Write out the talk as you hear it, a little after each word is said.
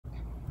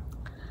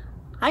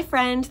Hi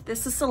friend,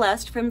 this is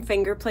Celeste from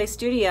Fingerplay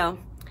Studio.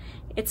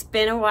 It's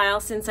been a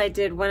while since I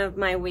did one of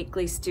my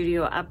weekly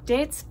studio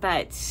updates,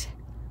 but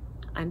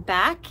I'm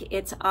back.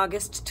 It's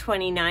August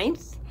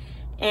 29th,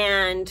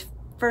 and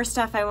first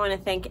off, I want to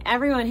thank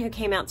everyone who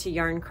came out to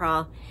Yarn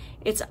Crawl.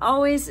 It's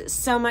always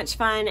so much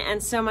fun,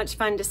 and so much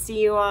fun to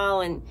see you all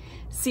and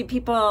see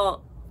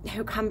people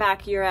who come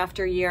back year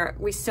after year.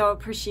 We so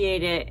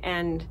appreciate it,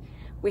 and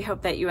we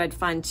hope that you had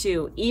fun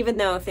too, even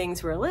though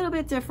things were a little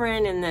bit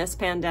different in this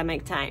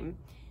pandemic time.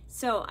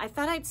 So I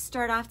thought I'd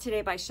start off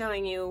today by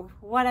showing you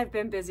what I've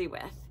been busy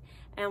with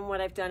and what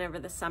I've done over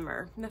the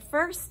summer. The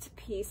first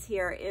piece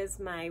here is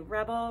my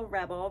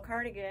Rebel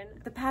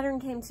cardigan. The pattern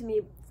came to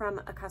me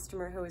from a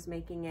customer who was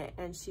making it,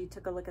 and she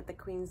took a look at the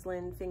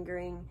Queensland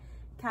fingering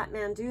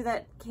Kathmandu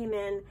that came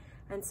in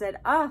and said,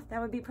 oh, that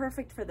would be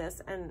perfect for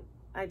this. And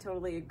I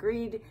totally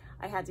agreed.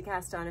 I had to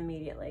cast on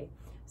immediately.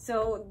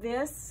 So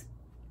this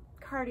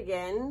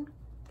cardigan,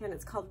 again,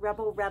 it's called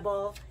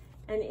Rebel,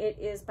 and it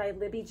is by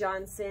Libby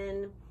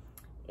Johnson.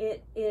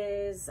 It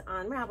is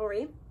on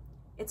Ravelry.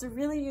 It's a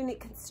really unique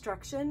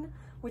construction,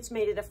 which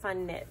made it a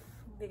fun knit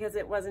because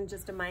it wasn't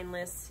just a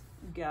mindless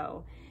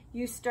go.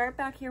 You start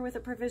back here with a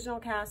provisional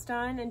cast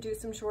on and do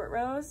some short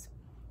rows,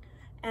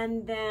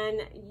 and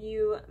then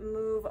you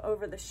move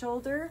over the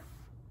shoulder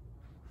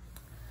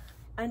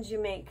and you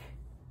make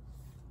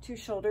 2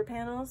 shoulder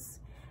panels.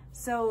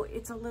 So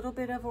it's a little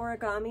bit of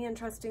origami and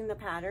trusting the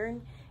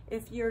pattern.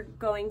 If you're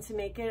going to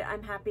make it,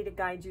 I'm happy to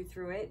guide you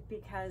through it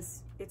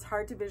because it's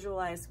hard to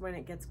visualize when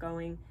it gets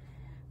going.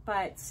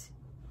 But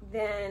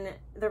then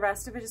the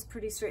rest of it is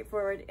pretty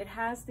straightforward. It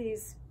has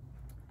these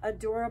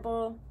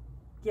adorable,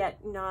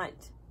 yet not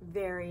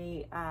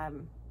very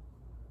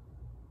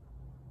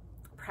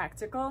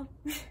practical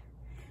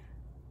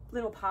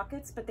little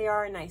pockets, but they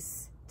are a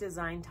nice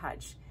design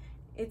touch.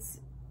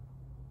 It's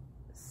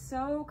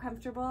so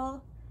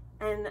comfortable,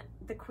 and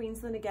the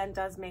Queensland again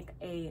does make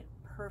a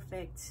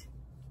perfect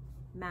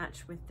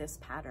match with this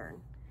pattern.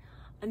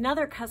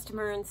 Another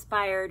customer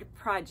inspired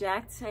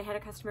project, I had a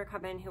customer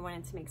come in who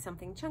wanted to make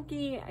something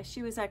chunky.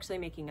 She was actually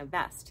making a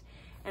vest,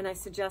 and I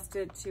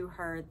suggested to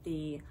her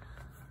the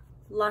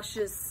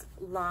Luscious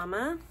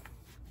Llama,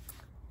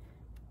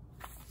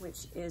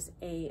 which is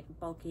a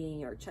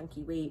bulky or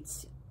chunky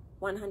weight,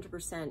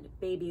 100%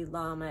 baby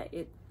llama.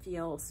 It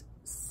feels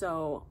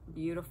so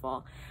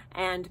beautiful.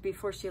 And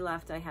before she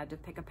left, I had to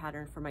pick a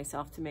pattern for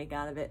myself to make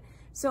out of it.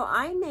 So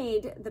I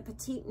made the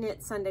Petite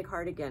Knit Sunday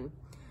cardigan.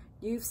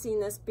 You've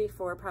seen this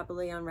before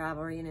probably on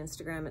Ravelry and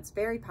Instagram. It's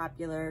very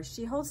popular.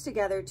 She holds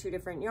together 2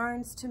 different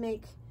yarns to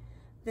make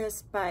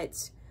this,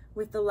 but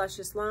with the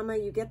Luscious Llama,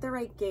 you get the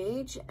right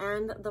gauge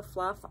and the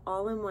fluff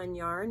all in one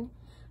yarn,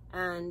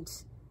 and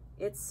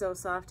it's so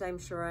soft. I'm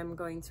sure I'm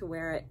going to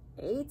wear it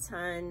a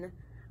ton.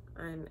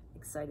 I'm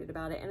excited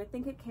about it, and I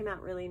think it came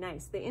out really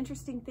nice. The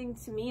interesting thing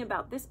to me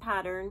about this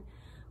pattern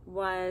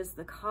was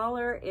the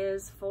collar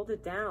is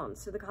folded down,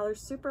 so the collar's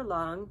super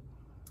long.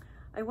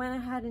 I went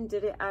ahead and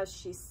did it as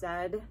she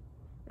said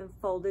and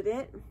folded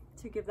it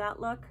to give that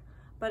look,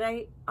 but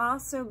I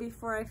also,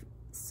 before I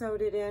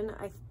sewed it in,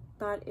 I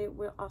thought it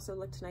would also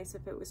look nice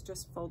if it was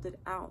just folded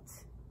out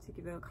to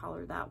give it a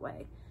collar that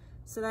way.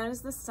 So that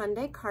is the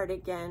Sunday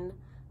cardigan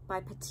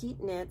by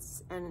Petite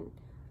Knits, and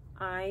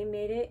I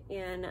made it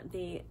in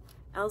the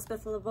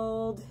Elspeth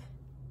Levold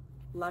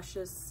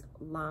Luscious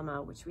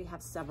Llama, which we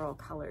have several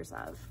colors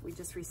of. We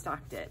just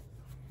restocked it.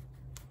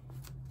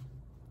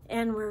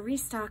 And we're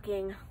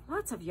restocking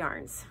lots of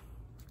yarns.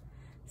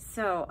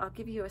 So I'll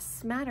give you a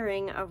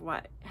smattering of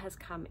what has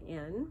come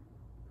in.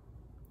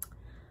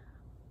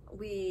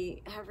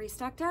 We have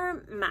restocked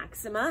our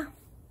Maxima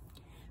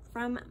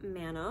from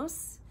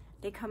Manos.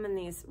 They come in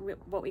these,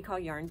 what we call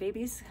yarn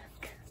babies,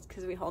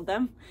 because we hold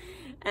them,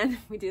 and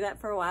we do that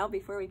for a while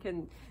before we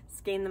can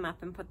skein them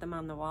up and put them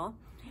on the wall.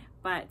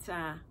 But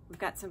we've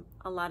got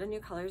a lot of new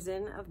colors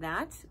in of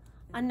that.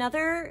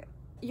 Another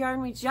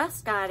yarn we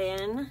just got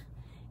in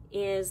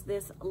is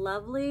this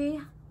lovely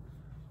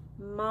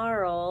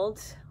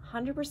marled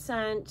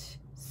 100%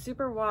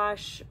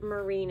 superwash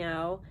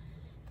merino,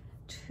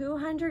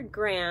 200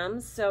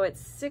 grams, so it's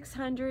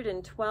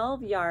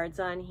 612 yards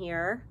on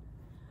here.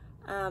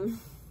 And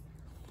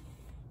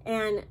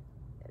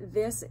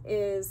this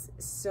is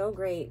so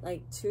great.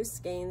 Like 2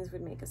 skeins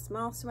would make a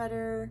small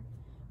sweater,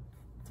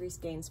 3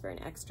 skeins for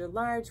an extra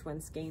large,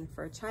 1 skein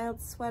for a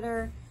child's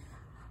sweater,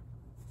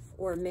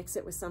 or mix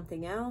it with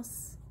something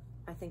else.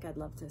 I think I'd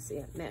love to see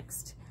it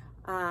mixed.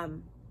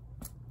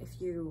 If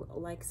you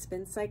like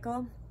Spin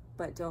Cycle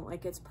but don't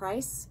like its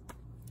price,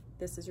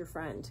 this is your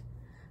friend.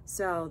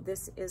 So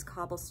this is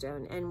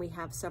Cobblestone, and we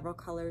have several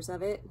colors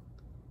of it.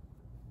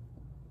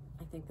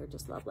 I think they're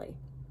just lovely.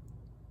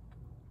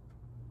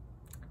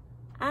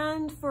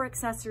 And for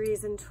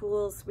accessories and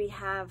tools, we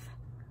have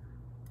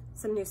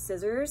some new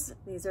scissors.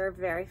 These are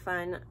very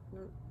fun.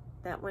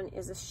 That one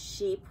is a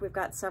sheep. We've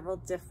got several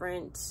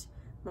different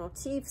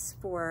motifs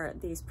for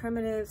these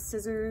primitive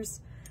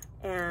scissors,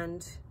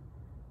 and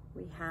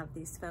We have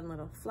these fun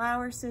little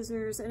flower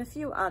scissors and a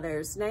few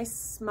others. Nice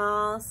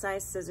small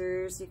size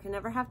scissors. You can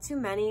never have too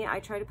many. I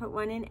try to put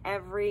one in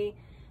every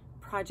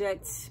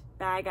project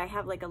bag. I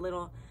have like a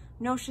little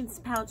notions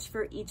pouch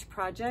for each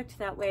project.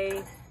 That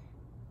way,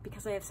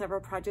 because I have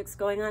several projects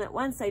going on at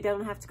once, I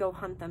don't have to go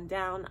hunt them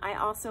down. I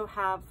also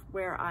have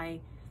where I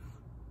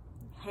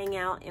hang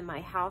out in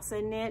my house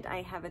and knit.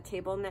 I have a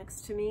table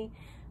next to me,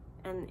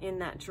 and in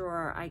that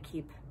drawer I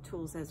keep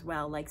tools as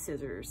well, like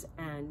scissors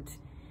and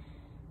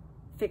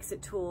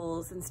fix-it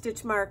tools and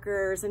stitch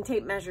markers and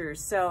tape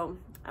measures. So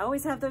I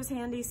always have those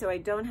handy so I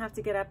don't have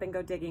to get up and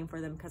go digging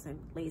for them because I'm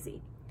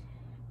lazy.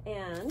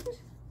 And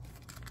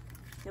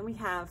then we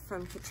have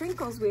from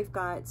Katrinkles, we've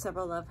got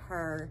several of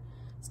her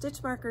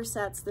stitch marker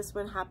sets. This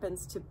one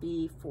happens to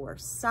be for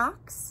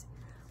socks,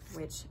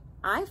 which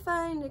I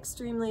find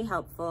extremely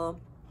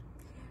helpful.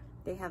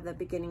 They have the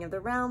beginning of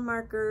the round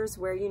markers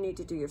where you need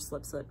to do your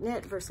slip, slip,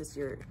 knit versus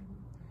your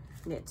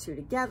knit two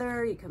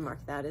together. You can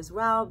mark that as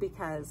well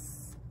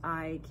because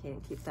I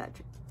can't keep that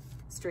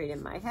straight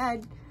in my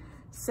head.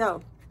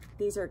 So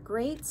these are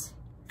great.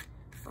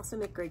 Also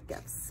make great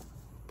gifts.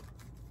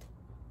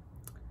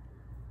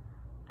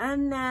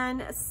 And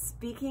then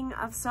speaking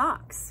of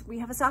socks, we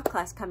have a sock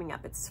class coming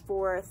up. It's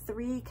for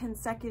 3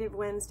 consecutive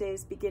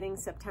Wednesdays beginning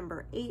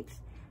September 8th,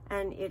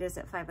 and it is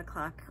at 5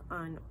 o'clock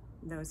on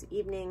those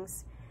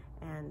evenings.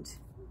 And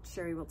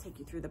Sherry will take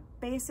you through the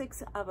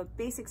basics of a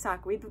basic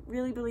sock. We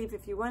really believe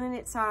if you want to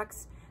knit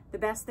socks, the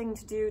best thing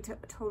to do to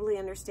totally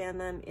understand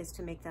them is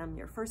to make them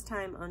your first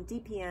time on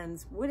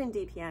DPNs, wooden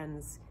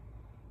DPNs,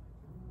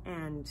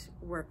 and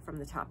work from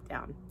the top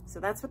down. So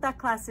that's what that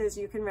class is.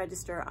 You can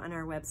register on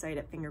our website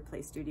at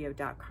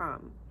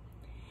fingerplaystudio.com.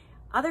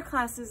 Other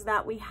classes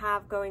that we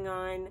have going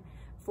on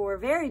for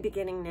very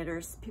beginning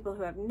knitters, people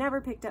who have never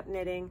picked up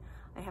knitting,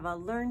 I have a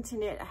Learn to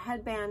Knit a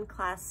Headband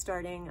class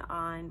starting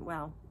on,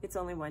 well, it's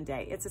only one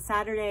day. It's a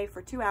Saturday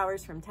for 2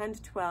 hours from 10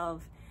 to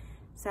 12,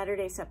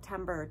 Saturday,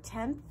 September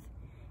 10th.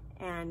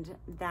 And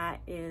that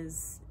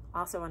is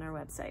also on our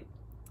website.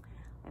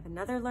 I have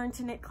another Learn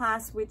to Knit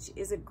class, which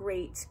is a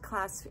great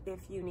class if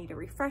you need a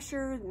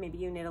refresher. Maybe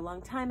you knit a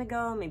long time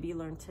ago, maybe you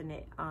learned to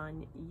knit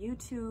on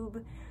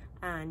YouTube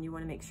and you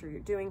want to make sure you're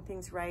doing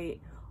things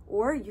right,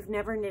 or you've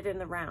never knit in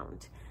the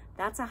round.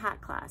 That's a hat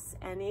class,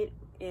 and it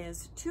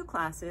is 2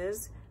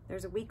 classes.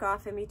 There's a week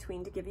off in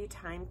between to give you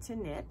time to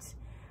knit,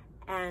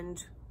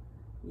 and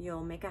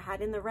you'll make a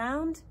hat in the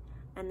round.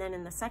 And then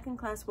in the second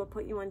class, we'll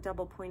put you on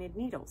double pointed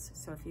needles.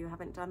 So if you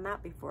haven't done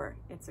that before,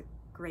 it's a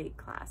great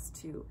class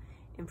to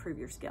improve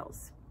your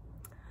skills.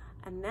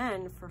 And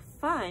then for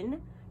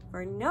fun,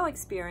 for no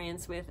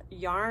experience with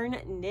yarn,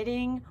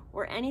 knitting,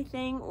 or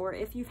anything, or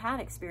if you've had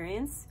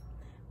experience,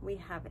 we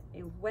have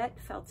a wet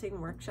felting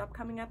workshop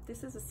coming up.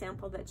 This is a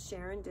sample that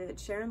Sharon did.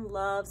 Sharon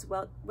loves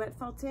wet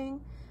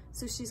felting,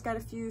 so she's got a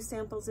few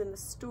samples in the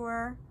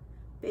store.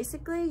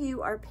 Basically,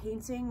 you are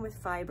painting with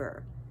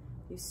fiber.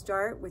 You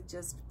start with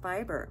just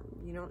fiber.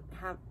 You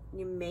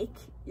make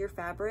your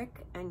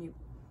fabric and you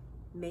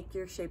make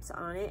your shapes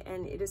on it,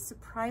 and it is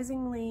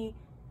surprisingly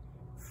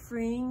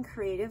freeing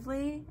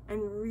creatively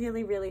and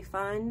really, really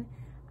fun.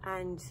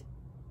 And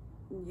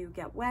you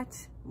get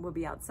wet, we'll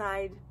be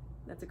outside.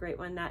 That's a great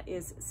one. That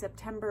is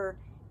September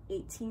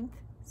 18th,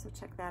 so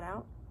check that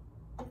out.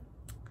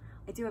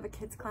 I do have a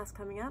kids class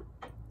coming up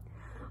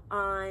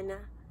on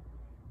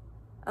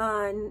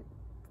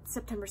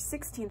September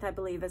 16th, I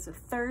believe, is a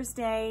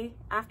Thursday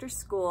after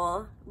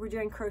school. We're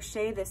doing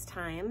crochet this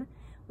time.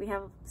 We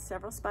have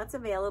several spots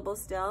available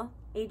still.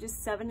 Ages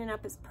 7 and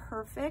up is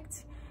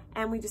perfect,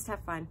 and we just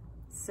have fun.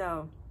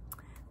 So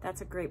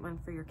that's a great one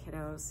for your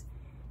kiddos.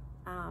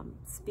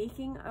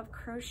 Speaking of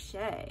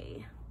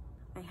crochet,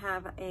 I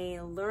have a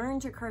Learn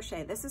to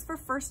Crochet. This is for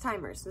first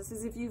timers. This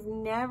is if you've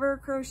never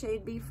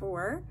crocheted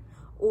before,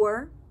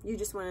 or you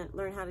just want to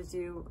learn how to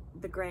do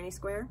the granny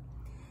square.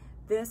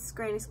 This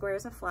granny square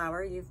is a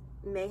flower. You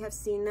may have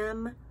seen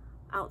them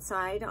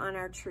outside on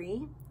our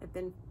tree. I've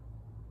been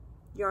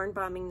yarn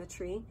bombing the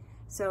tree.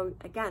 So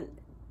again,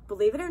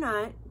 believe it or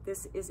not,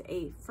 this is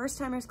a first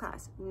timers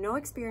class. No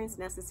experience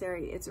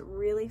necessary. It's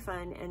really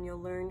fun, and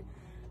you'll learn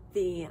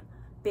the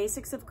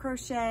basics of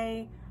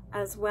crochet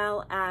as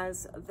well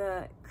as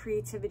the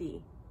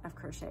creativity of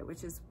crochet,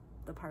 which is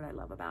the part I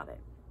love about it.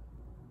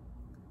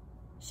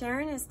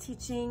 Sharon is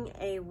teaching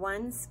a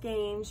 1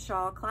 skein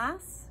shawl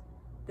class.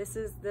 This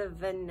is the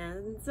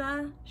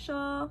Venezia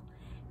shawl,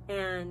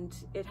 and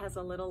it has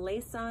a little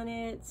lace on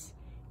it.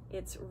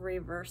 It's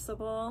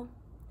reversible,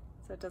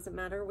 so it doesn't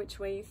matter which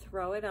way you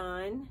throw it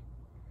on.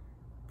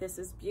 This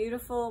is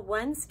beautiful.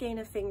 1 skein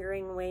of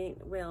fingering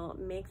weight will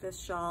make this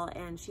shawl,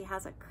 and she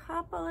has a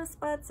couple of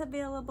spots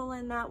available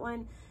in that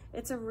one.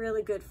 It's a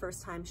really good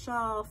first time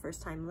shawl,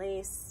 first time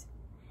lace.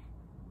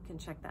 You can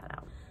check that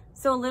out.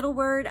 So a little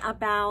word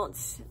about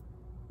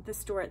the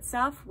store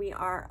itself. We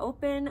are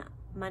open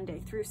Monday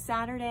through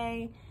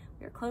Saturday.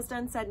 We are closed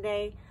on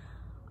Sunday.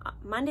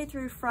 Monday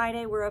through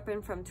Friday, we're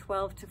open from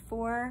 12 to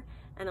 4,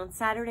 and on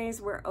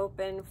Saturdays, we're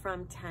open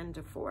from 10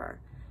 to 4.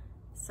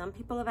 Some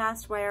people have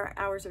asked why our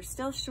hours are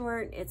still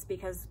short. It's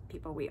because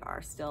we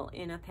are still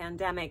in a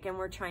pandemic and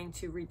we're trying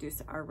to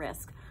reduce our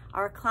risk.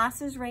 Our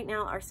classes right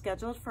now are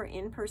scheduled for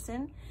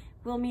in-person.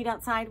 We'll meet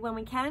outside when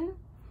we can.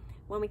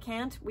 When we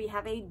can't, we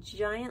have a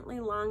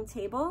giantly long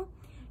table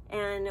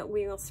and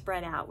we will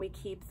spread out. We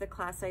keep the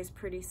class size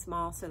pretty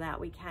small so that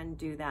we can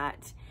do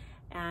that.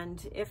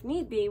 And if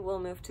need be,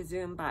 we'll move to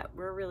Zoom, but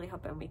we're really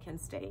hoping we can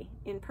stay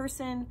in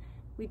person.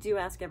 We do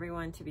ask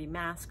everyone to be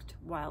masked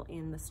while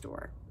in the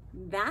store.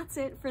 That's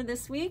it for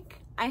this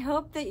week. I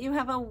hope that you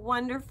have a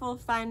wonderful,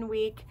 fun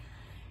week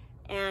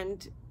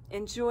and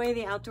enjoy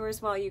the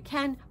outdoors while you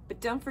can, but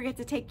don't forget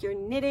to take your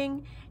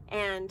knitting,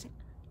 and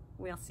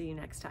we'll see you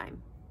next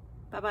time.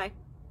 Bye-bye.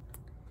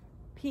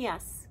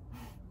 P.S.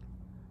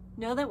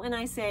 Know that when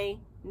I say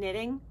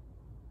knitting,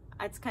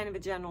 it's kind of a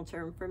general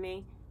term for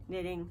me.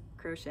 Knitting,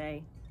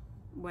 crochet,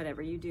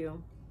 whatever you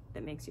do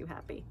that makes you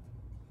happy.